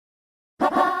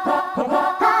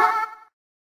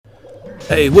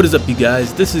Hey, what is up you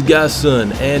guys? This is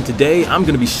Godson, and today I'm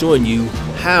going to be showing you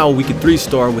how we can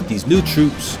 3-star with these new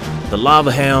troops, the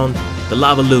Lava Hound, the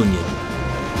Lavaloonian.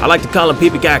 I like to call him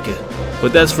Pipikaka,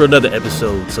 but that's for another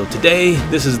episode. So today,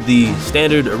 this is the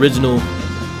standard original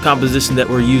composition that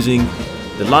we're using.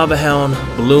 The Lava Hound,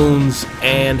 balloons,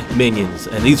 and minions,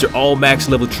 and these are all max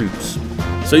level troops.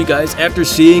 So you guys, after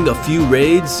seeing a few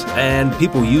raids and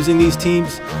people using these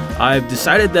teams, I've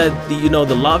decided that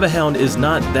the Lava Hound is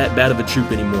not that bad of a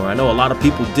troop anymore. I know a lot of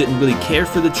people didn't really care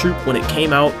for the troop when it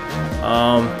came out.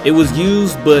 It was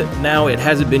used, but now it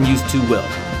hasn't been used too well.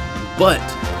 But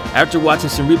after watching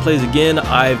some replays again,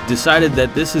 I've decided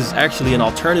that this is actually an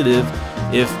alternative.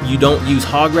 If you don't use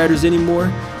hog riders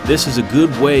anymore, this is a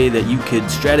good way that you could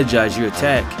strategize your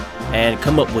attack and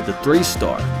come up with a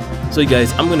 3-star. So you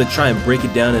guys, I'm going to try and break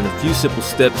it down in a few simple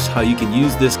steps how you can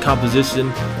use this composition,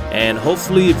 and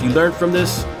hopefully if you learn from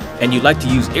this and you like to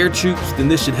use air troops, then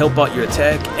this should help out your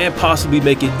attack and possibly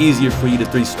make it easier for you to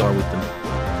 3-star with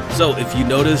them. So if you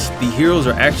notice, the heroes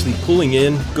are actually pulling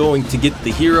in, going to get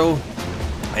the hero,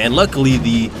 and luckily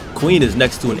the queen is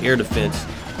next to an air defense.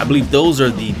 I believe those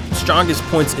are the strongest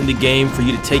points in the game for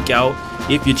you to take out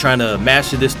if you're trying to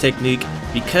master this technique,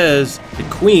 because the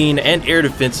queen and air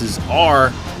defenses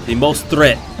are the most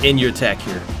threat in your attack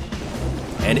here.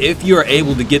 And if you're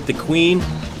able to get the queen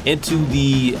into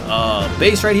the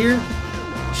base right here,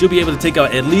 she'll be able to take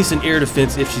out at least an air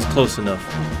defense if she's close enough.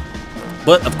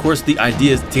 But of course the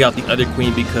idea is to take out the other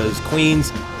queen, because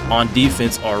queens on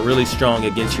defense are really strong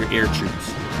against your air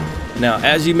troops. Now,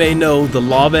 as you may know, the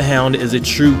Lava Hound is a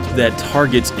troop that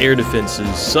targets air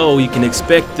defenses, so you can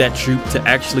expect that troop to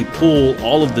actually pull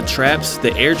all of the traps,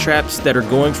 the air traps that are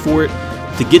going for it,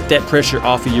 to get that pressure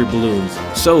off of your balloons.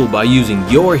 So by using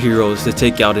your heroes to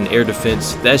take out an air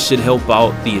defense, that should help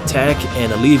out the attack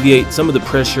and alleviate some of the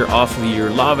pressure off of your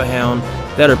Lava Hound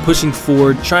that are pushing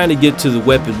forward, trying to get to the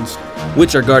weapons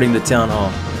which are guarding the Town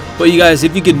Hall. But you guys,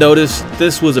 if you could notice,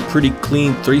 this was a pretty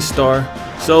clean 3-star.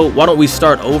 So why don't we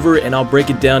start over and I'll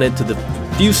break it down into the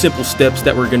few simple steps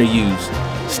that we're going to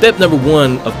use. Step number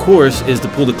 1, of course, is to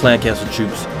pull the clan castle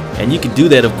troops, and you can do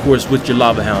that of course with your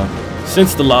Lava Hound.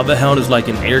 Since the Lava Hound is like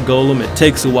an air golem, it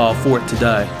takes a while for it to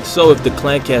die. So if the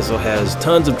clan castle has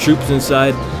tons of troops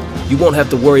inside, you won't have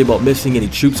to worry about missing any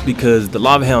troops, because the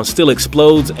Lava Hound still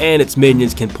explodes and its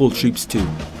minions can pull troops too.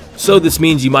 So this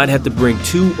means you might have to bring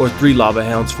 2 or 3 Lava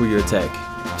Hounds for your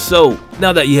attack. So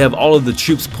now that you have all of the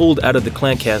troops pulled out of the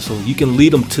clan castle, you can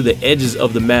lead them to the edges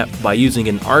of the map by using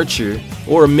an archer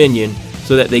or a minion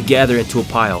so that they gather into a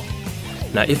pile.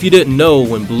 Now if you didn't know,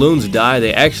 when balloons die,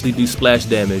 they actually do splash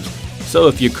damage. So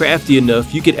if you're crafty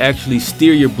enough, you could actually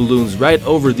steer your balloons right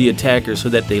over the attacker so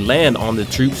that they land on the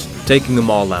troops, taking them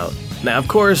all out. Now of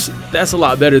course, that's a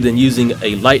lot better than using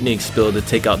a lightning spell to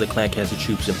take out the clan castle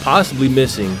troops and possibly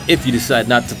missing if you decide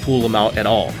not to pull them out at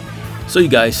all. So you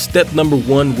guys, step number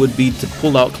 1 would be to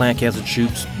pull out clan castle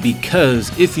troops,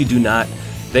 because if you do not,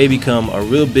 they become a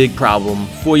real big problem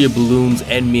for your balloons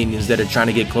and minions that are trying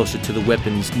to get closer to the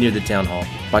weapons near the Town Hall.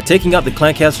 By taking out the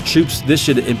clan castle troops, this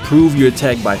should improve your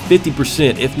attack by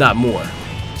 50%, if not more.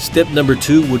 Step number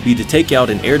 2 would be to take out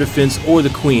an air defense or the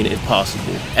queen if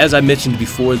possible. As I mentioned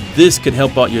before, this could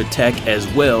help out your attack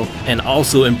as well, and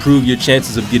also improve your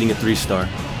chances of getting a 3-star.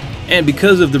 And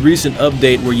because of the recent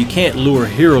update where you can't lure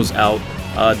heroes out,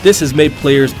 this has made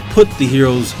players put the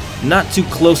heroes not too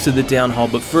close to the Town Hall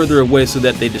but further away so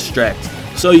that they distract.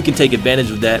 So you can take advantage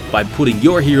of that by putting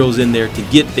your heroes in there to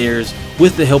get theirs,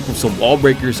 with the help of some wall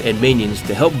breakers and minions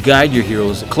to help guide your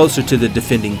heroes closer to the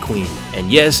defending queen.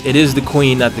 And yes, it is the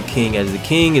queen, not the king, as the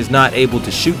king is not able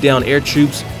to shoot down air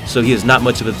troops, so he is not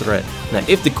much of a threat. Now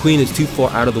if the queen is too far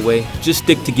out of the way, just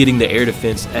stick to getting the air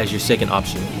defense as your second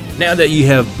option. Now that you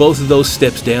have both of those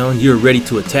steps down, you're ready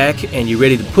to attack, and you're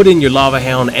ready to put in your Lava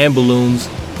Hound and balloons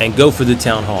and go for the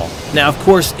Town Hall. Now of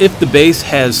course, if the base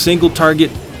has single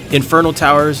target infernal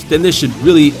towers, then this should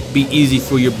really be easy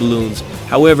for your balloons.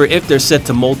 However, if they're set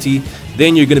to multi,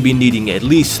 then you're going to be needing at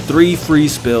least 3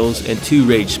 freeze spells and 2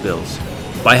 rage spells.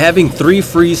 By having 3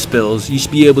 freeze spells, you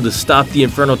should be able to stop the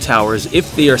infernal towers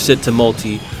if they are set to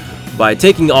multi by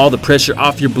taking all the pressure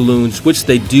off your balloons, which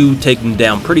they do take them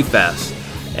down pretty fast.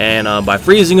 And by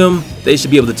freezing them, they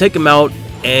should be able to take them out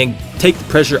and take the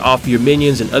pressure off your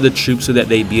minions and other troops so that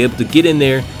they'd be able to get in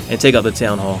there and take out the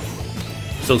Town Hall.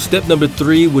 So step number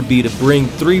 3 would be to bring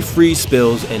 3 freeze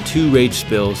spells and 2 rage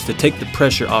spells to take the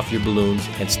pressure off your balloons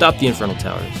and stop the infernal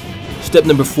towers. Step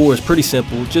number 4 is pretty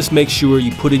simple. Just make sure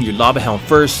you put in your Lava Hound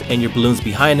first and your balloons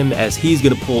behind him, as he's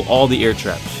going to pull all the air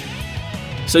traps.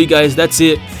 So you guys, that's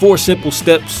it. 4 simple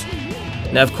steps.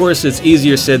 Now of course it's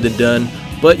easier said than done,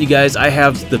 But you guys, I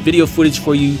have the video footage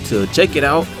for you to check it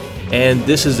out, and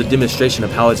this is a demonstration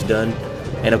of how it's done.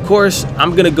 And of course,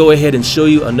 I'm gonna go ahead and show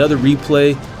you another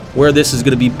replay where this is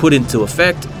gonna be put into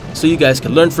effect, so you guys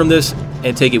can learn from this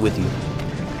and take it with you.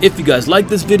 If you guys like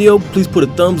this video, please put a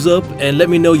thumbs up and let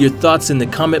me know your thoughts in the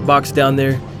comment box down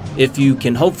there. If you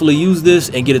can hopefully use this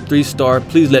and get a 3-star,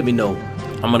 please let me know.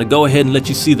 I'm gonna go ahead and let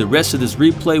you see the rest of this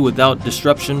replay without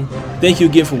disruption. Thank you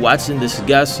again for watching. This is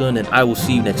Godson, and I will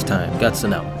see you next time.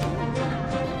 Godson out.